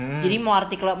Jadi mau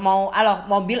artikel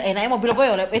mobil enaknya mobil apa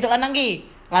ya? Itu lanang ki.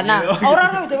 Lanang.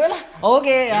 Orang itu lah.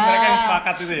 Oke ya. Mereka yang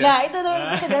sepakat itu ya. Nah, itu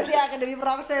sudah sih akademi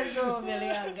proses tuh milih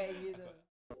yang kayak gitu.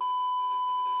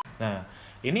 Nah,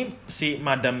 ini si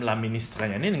Madam la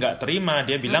Ministranya ini nggak terima.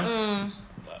 Dia bilang,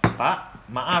 Pak,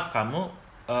 maaf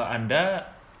Anda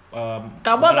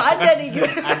kamu atau Anda nih gitu.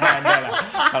 Anda lah.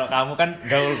 Kalau kamu kan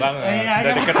gaul banget.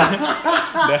 Udah deket.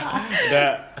 udah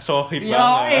sohib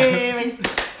banget.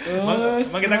 Emang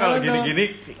kita kalau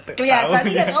gini-gini kelihatan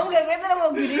ya kamu gak kelihatan mau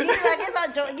gini-gini makanya tak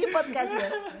coba ini podcast ya.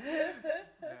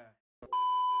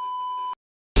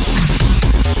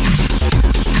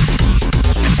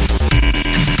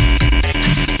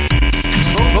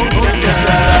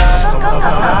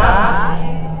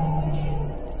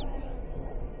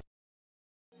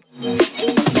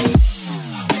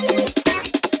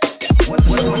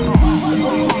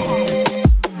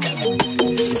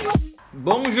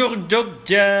 Bonjour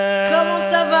Jogja. Comment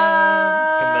ça va?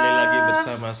 Kembali lagi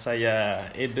bersama saya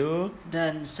Edo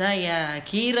dan saya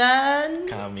Kiran.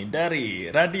 Kami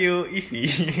dari Radio IVI.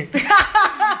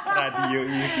 Radio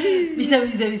IVI.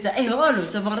 Bisa. Lo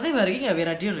seperti bari nggak bi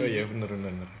radio Oh iya bener.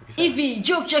 IVI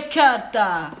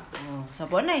Yogyakarta. Oh,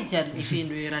 siapa nih jan IVI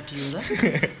duwe radio lah.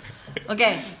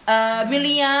 Oke,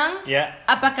 Miliang, ya.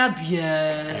 Apa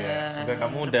kabar? Ya, semoga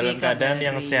kamu dalam keadaan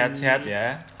yang sehat-sehat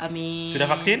ya. Amin. Sudah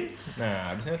vaksin?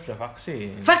 Nah, harusnya sudah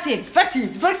vaksin.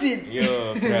 Vaksin.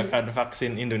 Yo, gerakan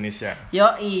vaksin Indonesia.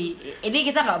 Ini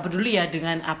kita nggak peduli ya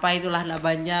dengan apa itulah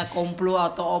namanya komplo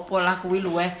atau opo lah kuwi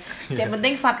luweh. Yang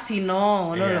penting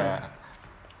vaksino, ngono lho.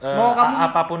 Mau kamu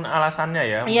apapun alasannya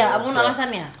ya. Iya, apapun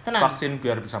alasannya. Tenang. Vaksin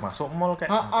biar bisa masuk mall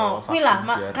kayak atau vaksin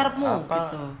biar karepmu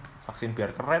gitu. Vaksin biar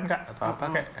keren Kak atau apa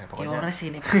kayak pokoknya. Ya ora sih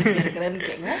nih biar keren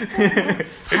kayak ngopo.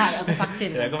 Aku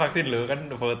vaksin. Ya aku vaksin loh kan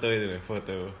foto itu loh,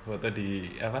 foto di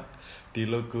apa? Di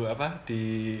logo apa?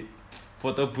 Di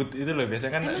foto booth itu loh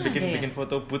biasanya kan bikin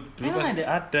foto booth dulu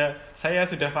ada. Saya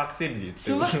sudah vaksin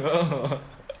gitu.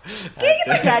 Kayak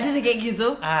kita gak ada deh kayak gitu.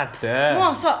 Ada.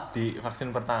 Mosok di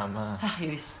vaksin pertama.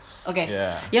 Yus. Oke.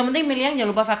 Yeah. Yang penting Miliang jangan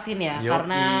lupa vaksin ya.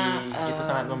 Karena itu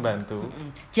sangat membantu.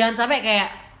 Jangan sampai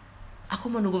kayak aku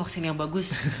mau nunggu vaksin yang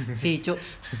bagus. Cuk,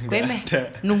 kowe meh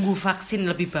nunggu vaksin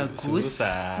lebih bagus.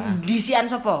 Susah. Disian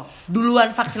sopo?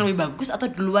 Duluan vaksin lebih bagus atau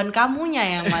duluan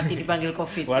kamunya yang mati dipanggil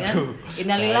Covid kan?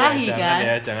 Innalillahi kan.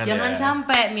 Jangan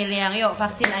sampai Miliang, yuk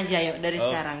vaksin aja yuk dari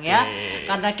sekarang ya.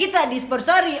 Karena kita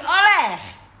disponsori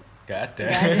oleh Gak ada.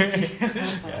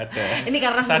 Ini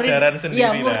karena kesadaran sendiri.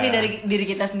 Ya murni dari diri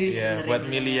kita sendiri sebenarnya. Buat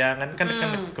Miliang kan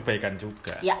kebaikan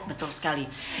juga. Ya betul sekali.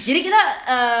 Jadi kita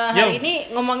hari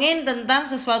ini ngomongin tentang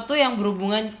sesuatu yang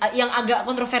berhubungan yang agak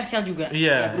kontroversial juga.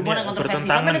 Iya. Berhubungan dengan kontroversi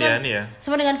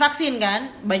sama dengan vaksin kan.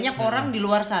 Banyak orang di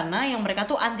luar sana yang mereka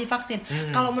tuh anti vaksin.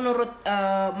 Kalau menurut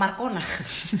Marcona,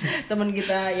 teman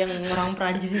kita yang orang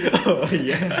Perancis itu. Oh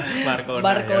iya.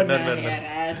 Marcona ya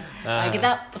kan. Nah,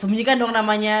 kita sembunyikan dong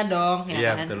namanya dong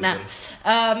ya kan. Betul, nah,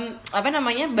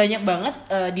 banyak banget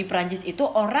di Prancis itu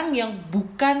orang yang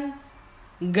bukan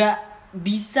nggak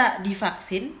bisa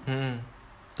divaksin,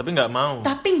 tapi nggak mau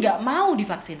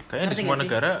divaksin. Kayaknya di semua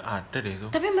negara ada deh itu.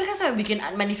 Tapi mereka sampai bikin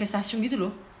manifestasi gitu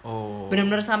loh. Oh.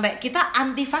 Benar-benar sampai kita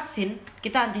anti vaksin,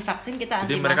 kita anti Jadi masker.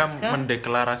 Jadi mereka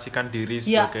mendeklarasikan diri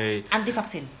sebagai anti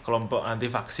vaksin. Kelompok anti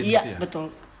vaksin gitu ya. Betul.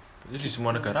 Jadi di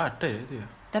semua negara ada ya itu ya.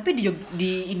 Tapi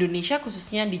di Indonesia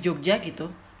khususnya di Jogja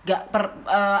gitu,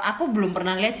 aku belum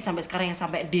pernah lihat sih sampai sekarang yang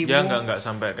sampai demo. Ya nggak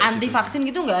sampai kayak anti vaksin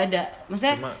gitu nggak ada.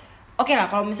 Maksudnya, oke lah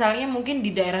kalau misalnya mungkin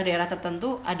di daerah-daerah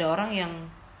tertentu ada orang yang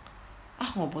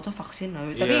ngopo to vaksin,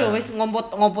 tapi ya wes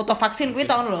ngopo to vaksin, kuwi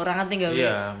tahun loh orang tinggal.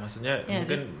 Iya, maksudnya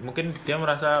mungkin dia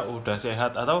merasa udah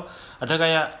sehat atau ada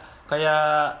kayak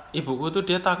ibuku tuh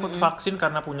dia takut vaksin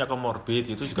karena punya komorbid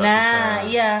itu juga bisa. Nah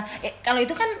iya, kalau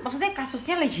itu kan maksudnya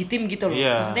kasusnya legitim gitu loh.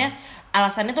 Maksudnya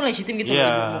alasannya tuh legitim gitu loh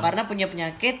ibumu karena punya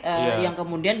penyakit yang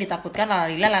kemudian ditakutkan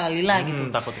lalila gitu.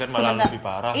 Takutkan malah lebih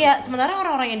parah. Iya, gitu. sementara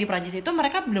orang-orang yang di Prancis itu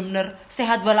mereka benar-benar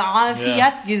sehat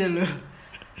walafiat gitu loh.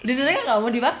 Dan mereka nggak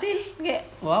mau divaksin, kayak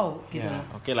wow gitu. Ya,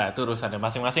 oke lah, itu urusannya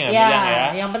masing-masing ya. Miliang ya.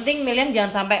 Yang penting Miliang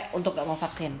jangan sampai untuk nggak mau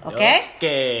vaksin, oke?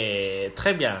 Oke,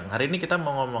 très bien. Hari ini kita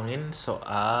mau ngomongin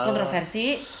soal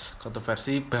kontroversi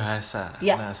bahasa.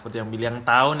 Ya. Nah, seperti yang Miliang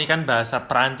tahu nih kan bahasa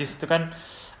Perancis itu kan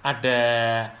ada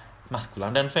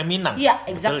maskulan dan feminan. Iya,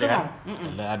 exactement.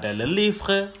 Kan? Ada le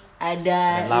livre,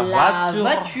 ada la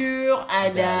voiture,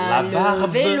 ada le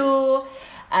vélo.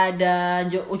 Ada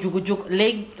ujuk-ujuk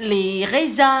les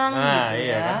raisins gitu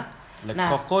iya kan? Le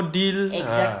crocodile.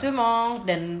 Exactement.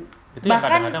 Dan itu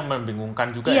bahkan yang kadang-kadang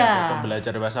membingungkan juga ya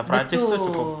pembelajar bahasa Prancis tuh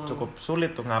cukup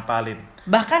sulit tuh ngapalin.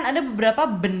 Bahkan ada beberapa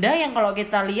benda yang kalau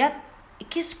kita lihat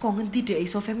kis kok ngerti deh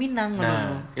iso feminang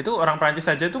itu orang Prancis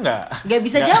aja itu nggak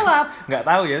bisa jawab, nggak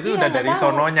tahu ya, itu udah dari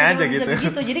sononya aja gitu.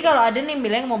 Jadi kalau ada nih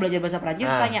bilang mau belajar bahasa Prancis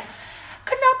tanya,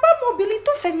 kenapa mobil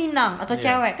itu feminang atau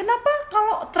cewek? Kenapa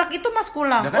kalau truk itu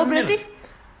maskulang? Kan berarti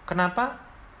kenapa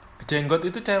jenggot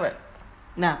itu cewek?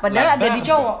 Nah, padahal ada di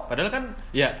cowok. Padahal kan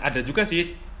ya ada juga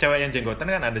sih cewek yang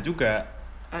jenggotan kan ada juga.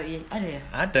 Oh iya, ada ya?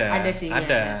 Ada sih.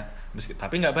 Ada. Ya.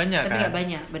 Tapi nggak banyak Tapi nggak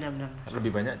banyak, benar-benar.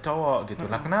 Lebih banyak cowok gitu.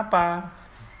 Nah, kenapa?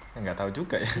 Nggak tahu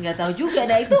juga ya. Nggak tahu juga.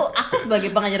 Nah, itu aku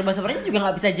sebagai pengajar bahasa Prancis juga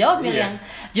nggak bisa jawab yang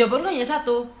jawaban hanya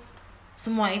satu.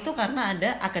 Semua itu karena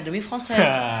ada Académie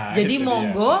Française. Jadi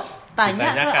monggo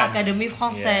tanya ke Académie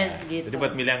Française gitu. Jadi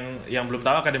buat yang belum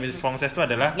tahu Académie Française itu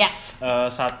adalah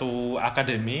satu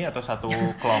akademi atau satu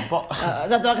kelompok.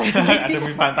 Satu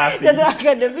akademi fantasi. Satu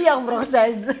akademi yang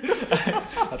proses.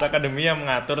 Atau akademi yang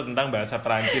mengatur tentang bahasa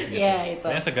Prancis gitu. Itu.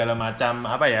 Segala macam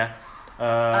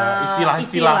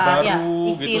istilah-istilah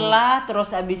baru istilah gitu.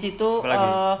 Terus abis itu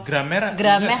grammar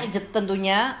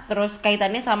tentunya, terus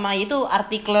kaitannya sama itu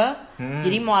artikel.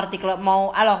 Jadi mau artikel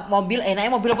mobil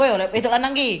enaknya mobil apa ya itu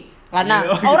lanang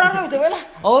orang itu lah.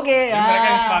 Oke ya. Mereka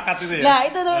yang sepakat itu ya. Nah,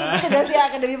 itu tuh udah sih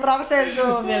akademi proses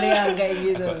tuh milih yang kayak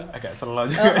gitu. Agak slow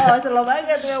juga. Slow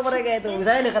banget tuh mereka itu.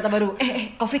 Misalnya ada kata baru,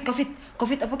 COVID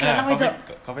apa kira nama itu?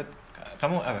 COVID.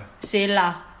 Kamu apa? C'est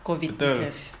la COVID-19.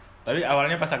 Tapi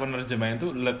awalnya pas aku nerjemahin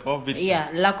tuh le COVID.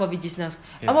 Iya, la COVID-19.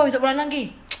 Apa bisa pulang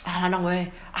lagi? Lanang gue.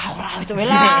 Ora itu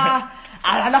lah.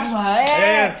 Lanang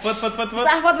wae. Vote. Vote.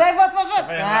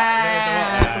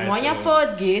 Semuanya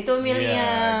vote gitu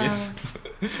milihnya. Gitu.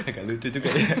 Agak lucu juga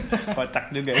ya.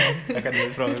 Kocak juga ya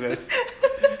Académie Française.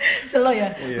 Slow ya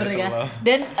mereka.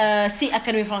 Dan si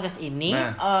Académie Française ini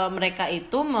mereka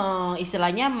itu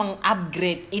istilahnya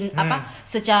mengupgrade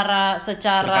secara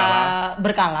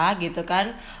berkala gitu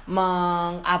kan,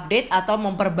 mengupdate atau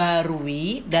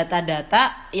memperbarui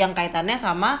data-data yang kaitannya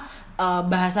sama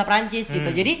bahasa Prancis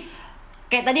gitu. Jadi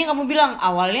kayak tadi yang kamu bilang,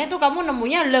 awalnya tuh kamu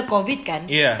nemunya le COVID kan,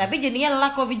 tapi jadinya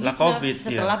la COVID-19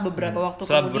 setelah beberapa waktu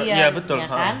kemudian, betul. Ya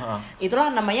kan?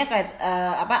 Itulah namanya kayak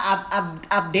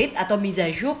update atau mise à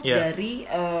jour dari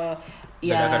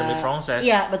Académie Française.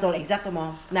 Iya betul,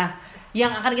 exactement. Nah,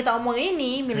 yang akan kita omongin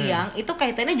ini, Miliang, itu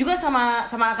kaitannya juga sama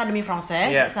Académie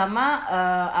Française, sama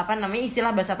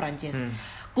istilah bahasa Prancis.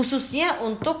 Khususnya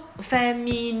untuk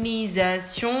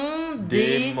féminisation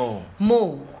des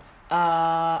mots.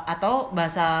 Atau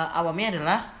bahasa awamnya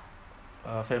adalah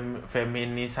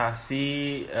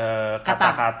feminisasi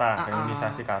kata-kata,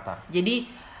 feminisasi kata. Jadi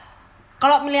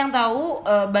kalau Miliang tahu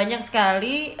banyak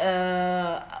sekali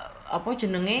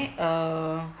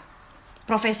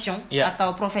profession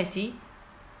atau profesi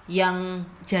yang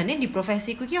jane di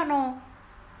profesi ku ki ono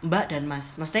Mbak dan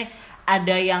Mas. Maksudnya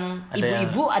ada yang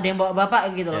ibu-ibu, ada yang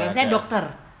bapak-bapak gitu loh. Misalnya dokter.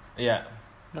 Iya.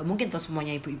 Nggak mungkin tuh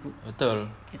semuanya ibu-ibu.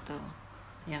 Betul. Gitu.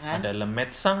 Ya kan? Ada le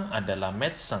médecin, ada la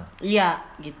médecin. Iya,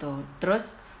 gitu.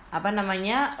 Terus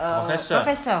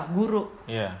profesor, guru.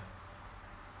 Iya.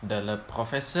 Ada le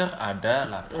professeur, ada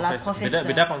la professeur.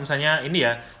 Beda kalau misalnya ini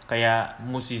ya, kayak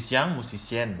musisien.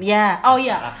 Iya. Oh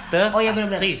iya. Aktor,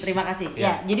 benar-benar. Terima kasih.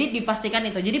 Ya, jadi dipastikan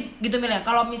itu. Jadi gitu Milian.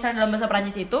 Kalau misalnya dalam bahasa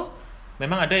Prancis itu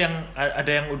memang ada yang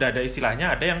udah ada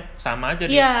istilahnya, ada yang sama aja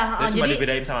dia cuma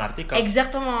dibedain sama artikel.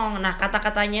 Exactement. Nah,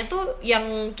 kata-katanya tuh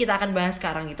yang kita akan bahas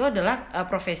sekarang itu adalah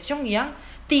profession yang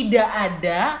tidak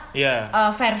ada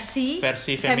versi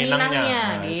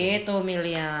feminangnya gitu,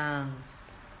 Miliang.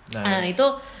 Nah, itu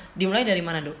dimulai dari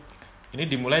mana, Dok? Ini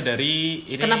dimulai dari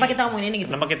ini. Kenapa kita ngomongin ini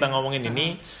gitu? Kenapa kita ngomongin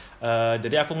ini?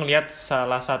 Jadi aku ngelihat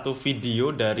salah satu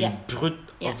video dari Brut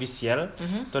Official.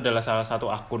 Itu adalah salah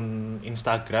satu akun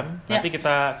Instagram. Nanti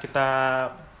kita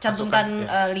cantumkan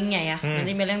linknya ya.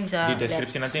 Nanti Milian bisa di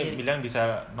deskripsi, nanti Milian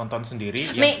bisa nonton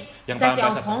sendiri yang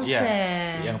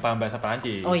paham bahasa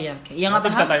Perancis. Oh iya, oke. Yang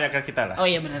nanti bisa tanya ke kita lah. Oh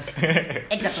iya benar.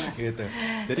 Exactly. Gitu.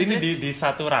 Jadi ini di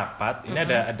satu rapat, ini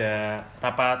ada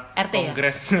rapat RT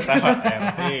kongres, rapat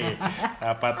RT,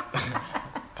 rapat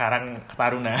Karang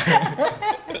Taruna.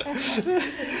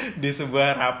 Di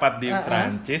sebuah rapat di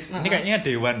Perancis. Ini kayaknya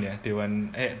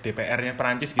DPR-nya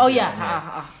Perancis gitu. Oh iya,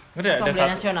 Assemblée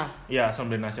Nasional. Iya,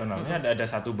 Assemblée Nasional. Ini ada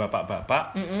satu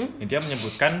bapak-bapak yang dia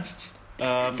menyebutkan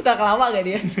suka kelawak gak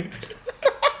dia?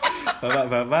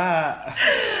 Bapak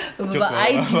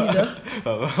ID tuh.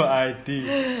 Bapak ID.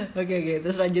 Oke,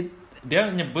 terus lanjut. Dia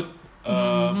menyebut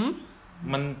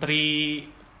menteri,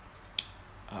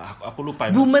 aku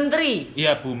lupa. Bu Menteri.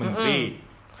 Iya, Bu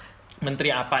Menteri.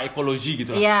 Menteri apa ekologi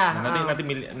gitu lah. Iya. Nah,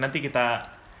 nanti kita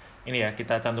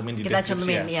cantumin di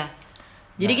deskripsi ya.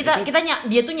 Jadi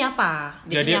dia tuh nyapa.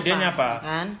 Dia nyapa.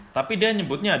 Kan? Tapi dia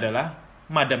nyebutnya adalah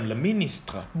Madame le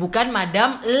Ministre. Bukan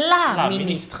Madame la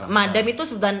Ministre. Madame itu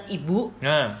sebutan ibu.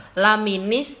 La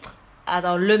Ministre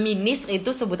atau le Ministre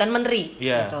itu sebutan menteri.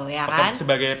 Gitu, ya kan?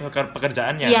 Sebagai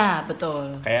pekerjaannya. Iya,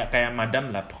 betul. Kayak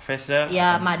Madame la Professeur.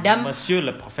 Ya, Madame. Monsieur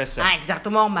le Professeur.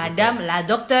 Exactement, Madame la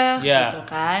Docteur. Gitu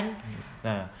kan.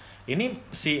 Nah, ini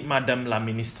si Madame la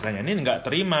Ministre-nya ini nggak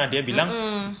terima. Dia bilang,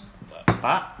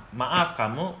 Pak, maaf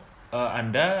kamu,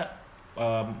 Anda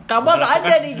kamu atau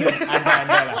Anda nih gitu.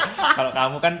 Anda lah. Kalau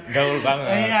kamu kan gaul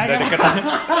banget. Udah deket.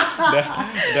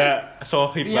 udah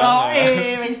sohib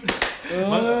banget.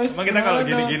 Emang kita kalau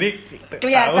gini-gini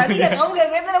kelihatan ya kamu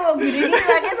gak kelihatan mau gini-gini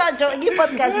lagi cocok di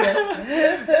podcast ya.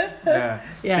 Nah,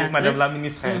 si Madame la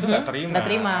Ministre itu gak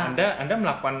terima. Anda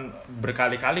melakukan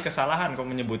berkali-kali kesalahan kok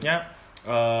menyebutnya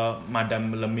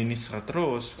Madame le Ministre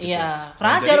terus. Iya,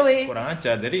 gitu. Kurang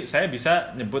ajar. Jadi saya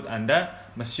bisa nyebut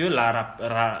Anda Monsieur la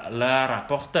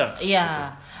Rapporteur. Iya. Gitu.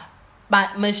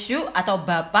 Monsieur atau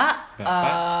Bapak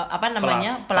apa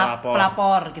namanya?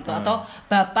 Pelapor gitu atau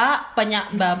Bapak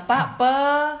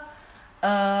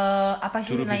apa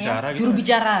sih istilahnya? Juru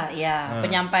bicara ya,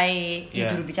 penyampai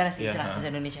juru bicara sih istilah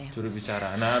bahasa Indonesia ya. Juru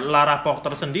bicara. Nah, la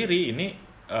Rapporteur sendiri ini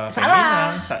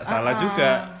salah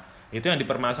juga. Itu yang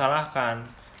dipermasalahkan.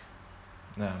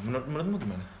 Nah, menurutmu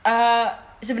gimana?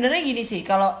 Sebenarnya gini sih,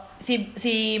 kalau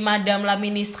si Madame la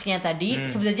Ministre-nya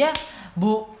tadi sebenarnya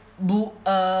Bu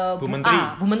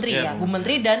Menteri ya, Bu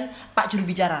Menteri dan Pak juru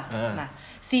bicara. Nah,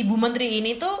 si Bu Menteri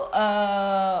ini tuh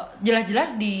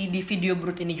jelas-jelas di video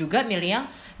Brut ini juga Miliang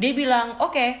dia bilang,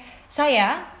 "Oke,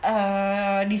 saya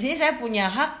di sini saya punya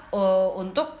hak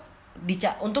untuk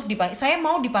dipanggil, saya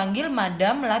mau dipanggil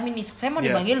Madame la Ministre, saya mau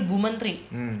dipanggil Bu Menteri."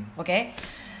 Oke.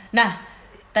 Nah,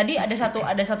 tadi ada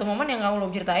satu momen yang kamu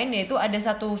belum ceritain, yaitu ada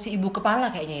si ibu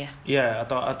kepala kayaknya ya. Iya,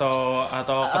 atau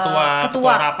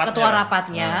ketua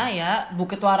rapatnya ya, Bu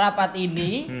ketua rapat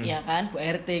ini ya kan, Bu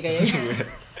RT kayaknya.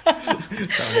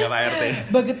 Sama Pak RT.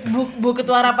 Bu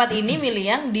ketua rapat ini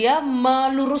Milian dia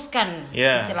meluruskan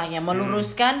istilahnya,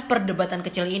 meluruskan perdebatan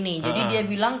kecil ini. Jadi dia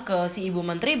bilang ke si Ibu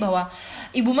Menteri bahwa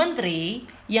Ibu Menteri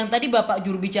yang tadi Bapak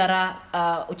juru bicara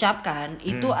ucapkan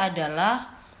itu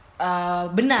adalah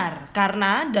benar,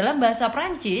 karena dalam bahasa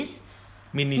Prancis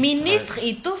ministre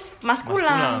itu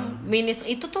maskulan, ministre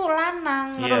itu tuh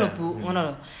lanang, ngono lho Bu, ngono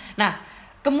lho. Nah,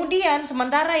 kemudian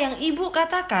sementara yang Ibu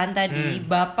katakan tadi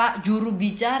Bapak juru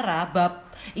bicara,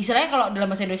 istilahnya kalau dalam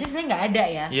bahasa Indonesia sebenarnya nggak ada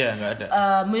ya. Iya, nggak ada.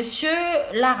 Monsieur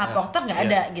la Rapporteur nggak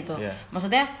ada gitu.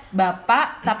 Maksudnya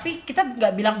Bapak, tapi kita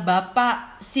nggak bilang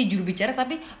Bapak si juru bicara,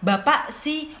 tapi Bapak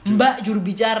si Mbak juru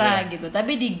bicara gitu.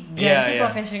 Tapi diganti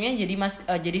profesinya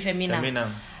jadi feminang.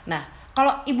 Nah,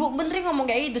 kalau Ibu Menteri ngomong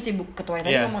kayak gitu, si Bu Ketua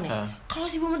tadi ngomong nih. Kalau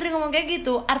si Bu Menteri ngomong kayak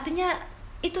gitu, artinya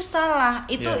itu salah.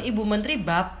 Itu Ibu Menteri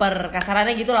baper,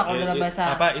 kasarannya gitu lah kalau dalam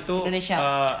bahasa Indonesia.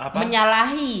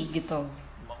 Menyalahi gitu.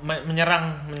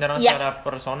 Menyerang secara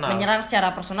personal. Menyerang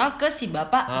secara personal ke si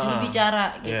Bapak juru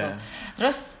bicara gitu.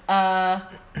 Terus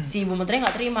si Ibu Menteri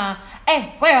nggak terima.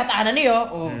 Kok ya tahanan nih yo?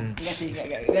 Enggak sih,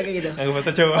 enggak kayak gitu. Enggak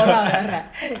bisa coba.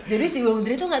 Jadi si Ibu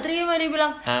Menteri itu nggak terima, dia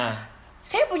bilang,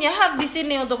 saya punya hak di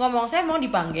sini untuk ngomong. Saya mau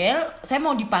dipanggil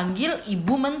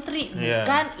Ibu Menteri,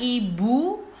 bukan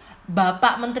Ibu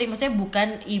Bapak Menteri, maksudnya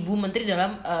bukan Ibu Menteri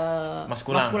dalam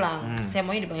maskulang. Saya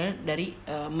maunya dipanggil dari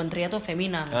menteri atau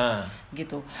feminang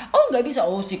gitu. Oh nggak bisa,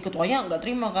 si ketuanya nggak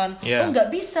terima kan? Oh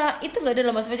nggak bisa, itu nggak ada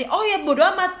dalam bahasa Indonesia. Oh ya bodo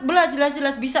amat,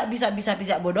 jelas bisa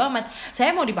bodo amat.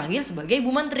 Saya mau dipanggil sebagai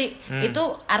Ibu Menteri.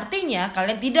 Itu artinya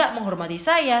kalian tidak menghormati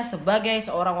saya sebagai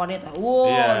seorang wanita.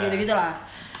 Gitu-gitulah.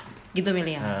 Gitu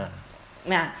Milian.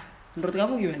 Nah, menurut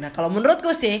kamu gimana? Kalau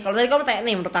menurutku sih, kalau tadi kamu tanya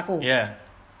nih, menurut aku.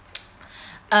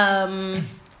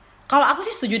 Kalau aku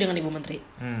sih setuju dengan Ibu Menteri,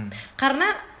 karena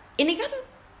ini kan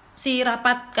si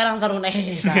rapat Karang Taruna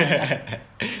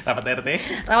rapat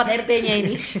RT-nya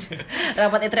ini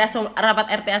rapat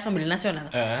RT Asambli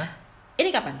Nasional. Ini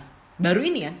kapan? Baru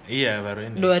ini kan? Iya, baru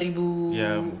ini.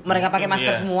 2000 mereka pakai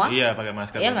masker semua. Iya, pakai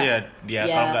masker. Dia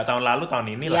kalau nggak tahun lalu, tahun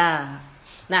ini lah. Ya.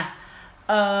 Nah,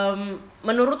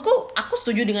 menurutku aku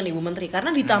setuju dengan Ibu Menteri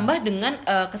karena ditambah dengan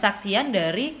kesaksian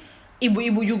dari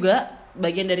ibu-ibu juga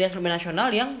bagian dari Asambli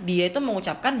Nasional yang dia itu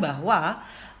mengucapkan bahwa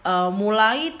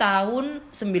mulai tahun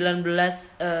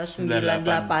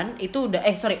 1998 itu udah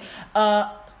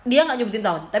dia nggak nyebutin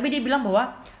tahun, tapi dia bilang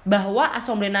bahwa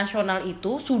Asambli Nasional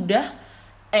itu sudah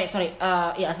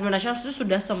Asambli Nasional itu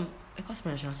sudah kok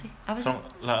Asambli Nasional sih? Apa sih?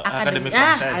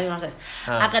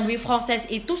 Akademi Française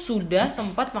itu sudah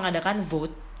sempat mengadakan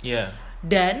vote.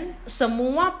 Dan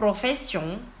semua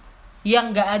profesion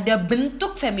yang nggak ada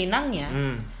bentuk feminangnya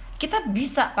kita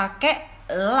bisa pakai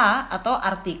la atau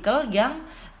artikel yang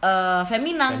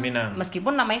feminang.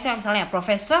 Meskipun namanya misalnya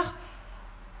profesor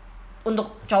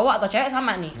untuk cowok atau cewek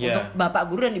sama nih. Untuk bapak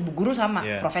guru dan ibu guru sama,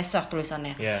 profesor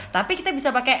tulisannya. Tapi kita bisa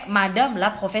pakai madame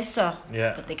la professeur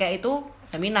ketika itu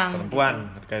feminang. Perempuan,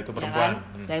 gitu. Ketika itu perempuan. Ya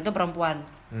kan? Ketika itu perempuan.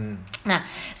 Nah,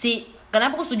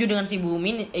 kenapa aku setuju dengan si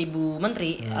ibu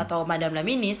menteri atau madame la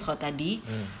ministre tadi?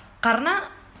 Karena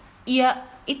ya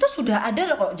itu sudah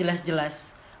ada kok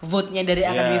jelas-jelas vote-nya dari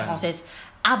Académie Française.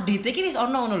 Update-nya wis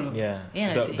ono ngono lho. Iya.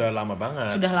 Udah lama banget.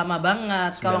 Sudah lama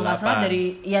banget. Kalau nggak salah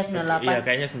dari 98. Iya,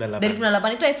 kayaknya 98. Dari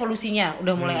 98 itu evolusinya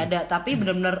udah mulai ada, tapi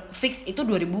benar-benar fix itu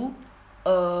 2019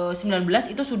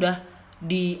 itu sudah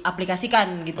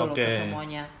diaplikasikan gitu loh ke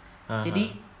semuanya.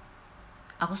 Jadi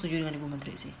aku setuju dengan Ibu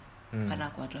Menteri sih. Karena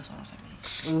aku adalah seorang feminis.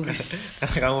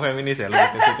 Karena kamu feminis ya, lebih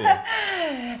ke situ ya.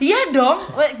 Iya dong.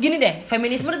 Gini deh,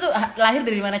 feminisme itu lahir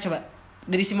dari mana coba?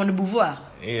 Dari Simone de Beauvoir.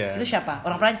 Iya. Itu siapa?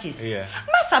 Orang Prancis. Iya.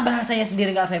 Masa bahasanya sendiri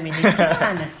nggak feminis?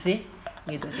 Gimana sih?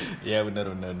 Gitu sih. Iya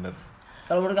benar.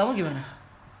 Kalau menurut kamu gimana?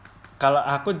 Kalau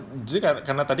aku juga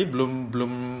karena tadi belum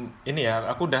ini ya,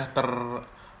 aku udah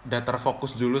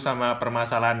terfokus dulu sama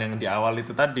permasalahan yang di awal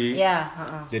itu tadi. Iya.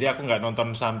 Jadi aku nggak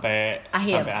nonton sampai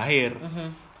akhir.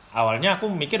 Awalnya aku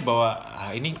mikir bahwa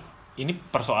ini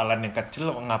persoalan yang kecil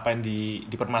kok ngapain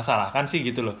dipermasalahkan sih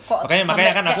gitu loh.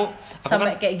 Makanya kan aku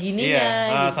sampai kan, kayak gininya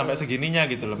gitu. Sampai segininya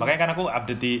gitu loh. Makanya kan aku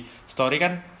update di story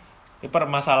kan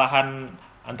permasalahan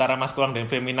antara maskulin dan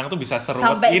feminan tuh bisa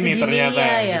seruat ini ternyata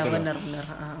ya, gitu bener.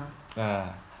 Nah,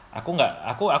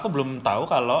 aku belum tahu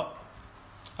kalau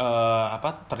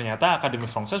ternyata Académie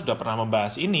Française sudah pernah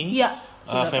membahas ini. Iya,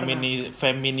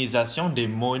 feminisation des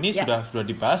mots ini sudah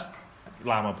dibahas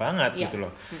lama banget gitu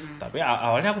loh. Tapi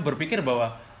awalnya aku berpikir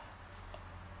bahwa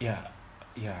ya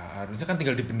harusnya kan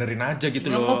tinggal dibenerin aja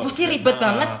gitu loh. Apa sih ribet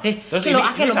banget. Terus ini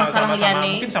sama-sama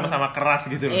mungkin sama-sama keras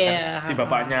gitu loh kan. Si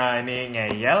bapaknya ini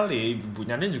ngeyel,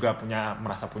 ibunya ini juga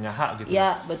merasa punya hak gitu.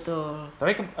 Iya, betul.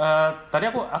 Tapi tadi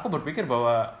aku berpikir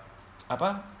bahwa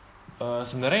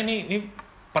sebenarnya ini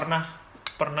pernah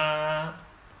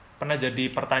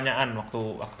jadi pertanyaan waktu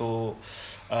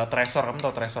Tresor. Kamu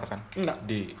tahu Tresor kan? Enggak.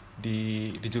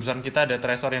 Di jurusan kita ada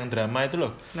Tresor yang drama itu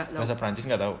loh. Bahasa Prancis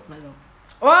nggak tahu.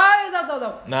 Wah,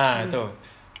 tahu. Nah itu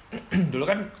dulu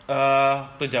kan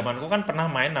waktu zamanku kan pernah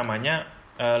main namanya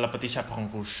Le Petit Chaperon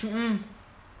Rouge.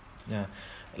 Ya,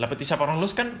 Le Petit Chaperon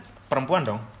Rouge kan perempuan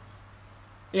dong.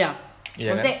 Iya.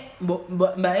 Maksudnya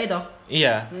kan? Mbak itu.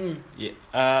 Iya.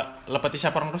 Le Petit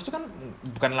Chaperon Rouge itu kan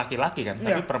bukan laki-laki kan,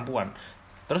 tapi perempuan.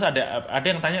 Terus ada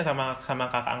yang tanya sama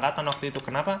kakak angkatan waktu itu,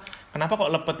 kenapa kok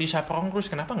Le Petit Chaperon Rouge,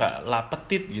 kenapa nggak La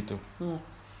Petite gitu?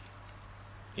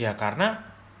 Ya karena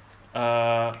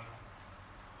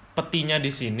petinya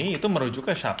di sini itu merujuk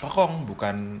ke chaperon,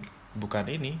 bukan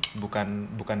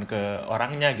ke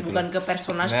orangnya gitu. Bukan ke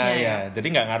personasnya. Nah, ya. Jadi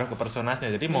nggak ngaruh ke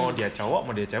personasnya. Jadi mau dia cowok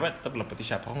mau dia cewek tetap Le Petit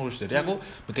Chaperon Rouge. Jadi aku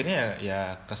mikirnya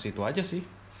ya ke situ aja sih.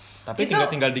 Tapi itu,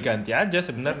 tinggal diganti aja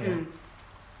sebenarnya.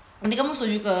 Ini kamu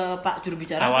setuju ke Pak juru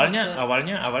bicara?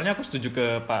 Awalnya aku setuju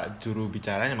ke Pak juru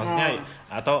bicaranya, maksudnya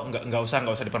atau nggak usah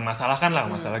dipermasalahkan lah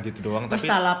masalah gitu doang. Tapi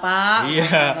salah Pak.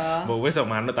 Iya, bahwa wes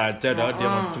manut aja dah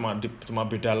dia cuma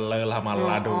beda lah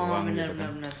malah doang gitu kan.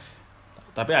 Bener.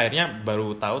 Tapi akhirnya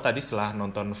baru tahu tadi setelah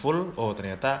nonton full,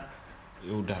 ternyata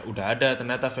udah ada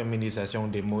ternyata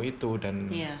feminisation demo itu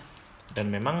dan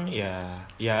memang ya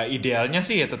idealnya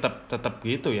sih ya tetap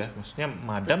gitu ya, maksudnya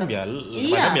madam ya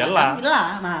lah.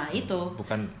 Nah itu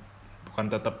bukan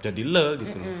tetap jadi le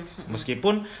gitu loh.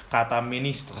 Meskipun kata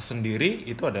ministre sendiri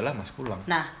itu adalah maskulin.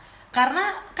 Nah karena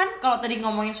kan kalau tadi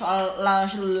ngomongin soal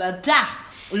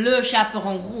le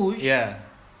chaperon rouge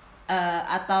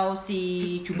atau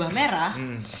si jubah merah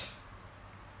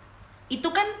itu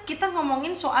kan kita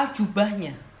ngomongin soal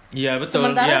jubahnya. Iya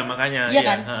betul, makanya. Iya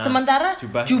kan. Sementara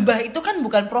jubah itu kan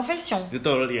bukan profesion.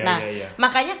 Betul, iya. Nah,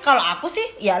 makanya kalau aku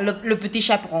sih ya le petit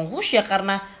chaperon rouge ya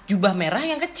karena jubah merah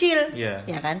yang kecil,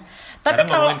 ya kan. Tapi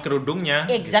karena kalau ngomongin kerudungnya.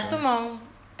 Exactement. Gitu.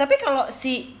 Tapi kalau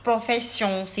si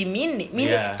profesion si minis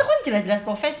itu kan jelas-jelas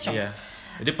profesion. Iya.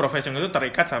 Jadi profesion itu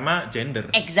terikat sama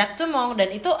gender. Exactement.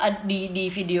 Dan itu di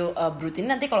video Brut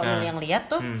ini nanti kalau yang lihat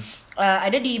tuh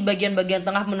ada di bagian-bagian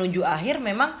tengah menuju akhir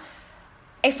memang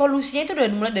evolusinya itu udah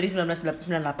mulai dari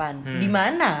 1998.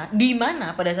 Di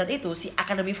mana pada saat itu si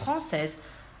Académie Française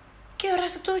kayak orang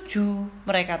setuju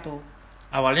mereka tuh.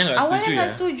 Awalnya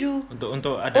nggak setuju.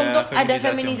 Untuk ada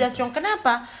feminisasi.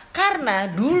 Kenapa? Karena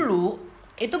dulu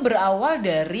itu berawal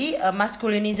dari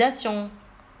maskulinisasi.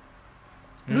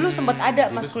 Dulu sempat ada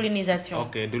maskulinisasi.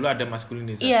 Oke, dulu ada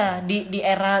maskulinisasi. Iya, di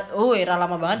era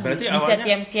lama banget. Berarti di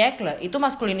 7e siècle itu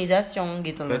maskulinisasi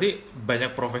gitu loh. Berarti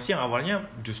banyak profesi yang awalnya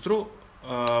justru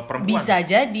perempuan. Bisa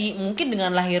jadi mungkin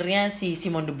dengan lahirnya si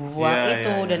Simone de Beauvoir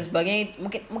dan sebagainya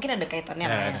mungkin ada kaitannya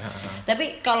lah ya.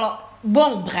 Tapi kalau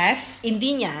bref,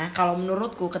 intinya kalau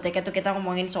menurutku ketika itu kita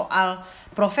ngomongin soal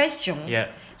profession,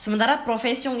 sementara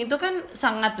profession itu kan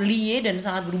sangat lié dan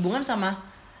sangat berhubungan sama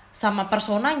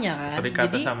personanya kan.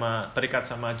 Terikat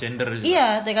sama gender juga.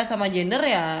 Iya, terikat sama gender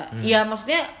ya. Ya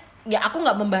maksudnya ya aku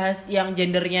nggak membahas yang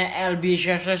gendernya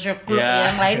LGBTQ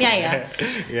yang lainnya ya.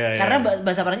 Karena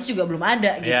bahasa Perancis juga belum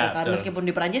ada gitu kan. Betul. Meskipun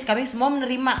di Perancis kami semua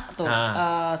menerima tuh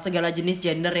segala jenis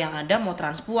gender yang ada, mau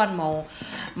transpuan,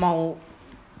 mau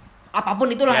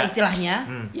apapun itulah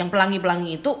istilahnya, yang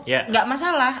pelangi-pelangi itu nggak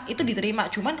masalah, itu diterima.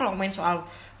 Cuman kalau main soal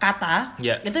kata,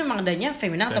 itu memang adanya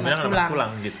feminin atau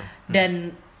maskulan gitu.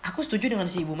 Dan aku setuju dengan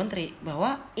si Ibu Menteri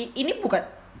bahwa ini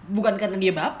bukan karena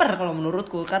dia baper kalau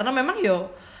menurutku, karena memang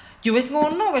wis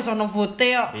ngono wis ono vote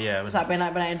yo. Sak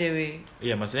penak-penake dhewe.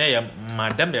 Iya, maksudnya ya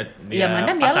madam ya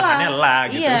madam pasangannya lah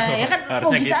gitu. Iya, ya kan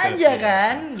logis gitu, aja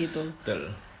kan gitu.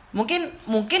 Betul.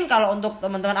 Mungkin kalau untuk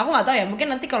teman-teman aku enggak tahu ya, mungkin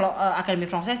nanti kalau Académie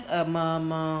Française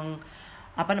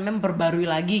memperbarui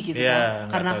lagi gitu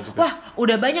kan. Karena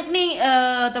udah banyak nih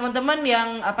teman-teman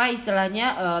yang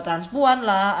istilahnya transpuan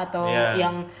lah atau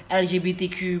yang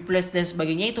LGBTQ+ dan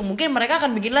sebagainya, itu mungkin mereka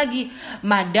akan bikin lagi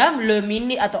Madame le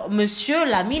Ministre atau Monsieur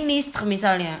la Ministre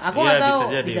misalnya. Aku nggak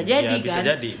tahu, bisa jadi kan.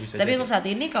 Tapi untuk saat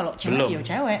ini kalau cewek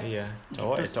cewek. Iya,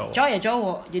 cowok ya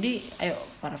cowok. Jadi ayo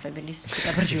para feminis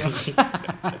kita berjuang.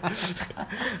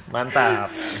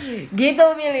 Mantap. Gitu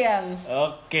Miliang.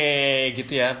 Oke,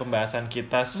 gitu ya pembahasan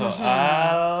kita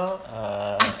soal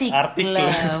artikel.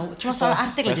 Cuma soal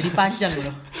artikel jadi panjang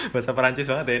loh. Bahasa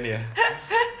Perancis banget ya ini ya.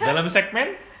 Dalam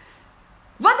segmen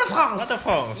What the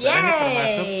France. Ini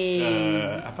termasuk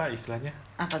apa istilahnya?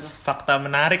 Apa tuh? Fakta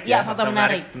menarik ya. Fakta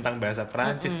menarik tentang bahasa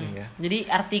Perancis nih ya. Jadi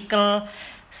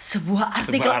sebuah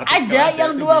artikel aja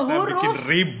yang 2 huruf. Bikin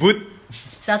ribut.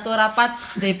 Satu rapat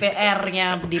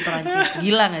DPR-nya di Perancis.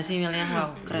 Gila gak sih Miliang?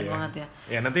 Wow, keren banget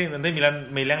ya. Ya nanti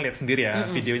Miliang lihat sendiri ya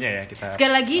videonya ya kita.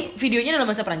 Sekali lagi videonya dalam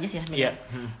bahasa Perancis ya Miliang.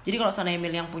 Jadi kalau seandainya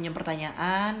Miliang punya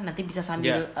pertanyaan, nanti bisa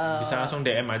sambil bisa langsung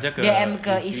DM aja ke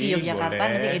IFI Yogyakarta,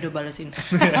 nanti Edo balesin.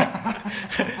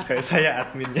 Kayak saya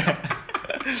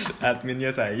adminnya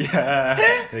saya.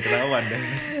 Jadi ketahuan deh.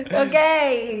 Oke.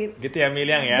 Gitu ya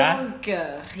Miliang ya.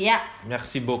 Ya.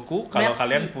 Merci beaucoup. Kalau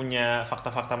kalian punya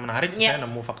fakta-fakta menarik, saya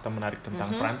nemu fakta menarik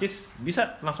tentang Perancis,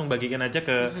 bisa langsung bagikan aja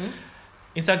ke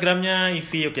Instagramnya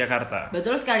IFI Yogyakarta.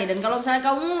 Betul sekali. Dan kalau misalnya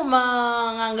kamu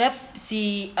menganggap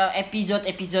si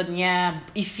episode-episodenya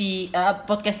IFI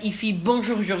podcast IFI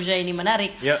Bonjour Georgia ini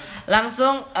menarik,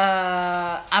 langsung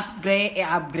update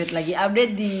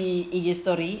di IG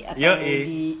story atau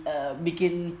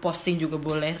bikin posting juga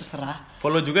boleh, terserah.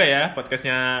 Follow juga ya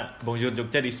podcastnya Bonjour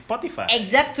Jogja di Spotify.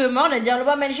 Exactement. Dan jangan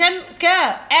lupa mention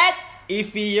ke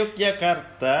IFI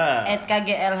Yogyakarta,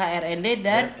 @KGLHRND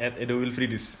dan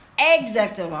 @EdoWilfriedus.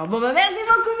 Exactement. Bon, merci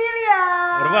beaucoup,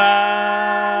 Miliang. Au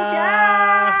revoir.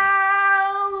 Ciao.